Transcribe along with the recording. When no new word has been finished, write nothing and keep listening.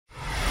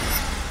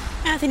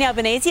Anthony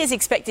Albanese is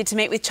expected to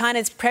meet with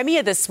China's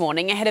Premier this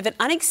morning ahead of an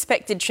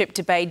unexpected trip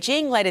to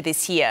Beijing later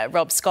this year.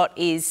 Rob Scott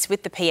is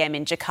with the PM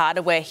in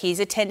Jakarta, where he's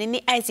attending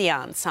the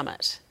ASEAN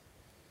summit.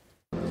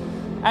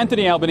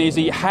 Anthony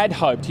Albanese had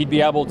hoped he'd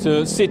be able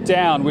to sit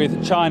down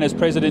with China's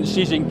President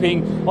Xi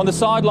Jinping on the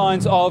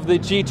sidelines of the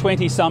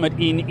G20 summit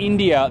in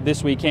India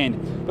this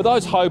weekend. But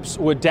those hopes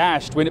were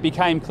dashed when it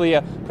became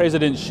clear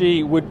President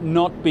Xi would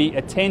not be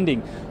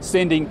attending,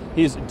 sending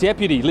his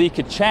deputy Li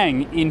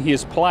Keqiang in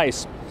his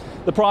place.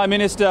 The Prime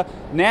Minister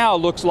now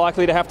looks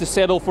likely to have to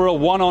settle for a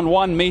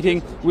one-on-one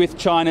meeting with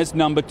China's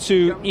number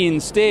 2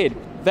 instead.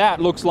 That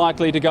looks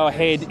likely to go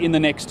ahead in the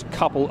next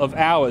couple of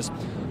hours.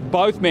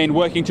 Both men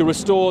working to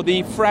restore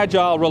the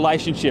fragile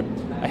relationship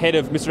ahead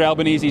of Mr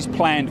Albanese's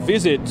planned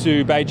visit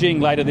to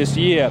Beijing later this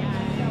year.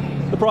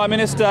 The Prime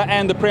Minister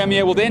and the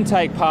Premier will then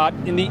take part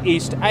in the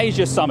East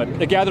Asia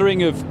Summit, a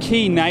gathering of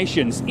key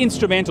nations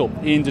instrumental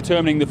in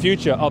determining the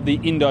future of the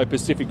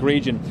Indo-Pacific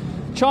region.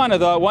 China,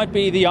 though, won't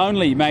be the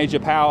only major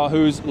power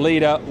whose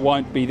leader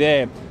won't be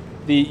there.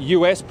 The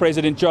US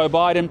President Joe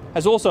Biden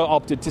has also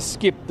opted to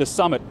skip the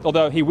summit,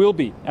 although he will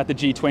be at the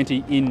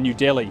G20 in New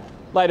Delhi.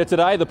 Later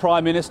today, the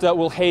Prime Minister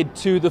will head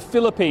to the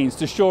Philippines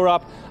to shore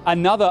up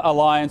another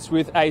alliance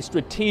with a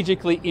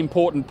strategically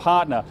important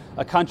partner,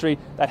 a country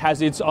that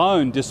has its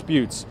own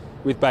disputes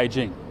with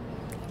Beijing.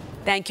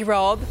 Thank you,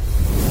 Rob.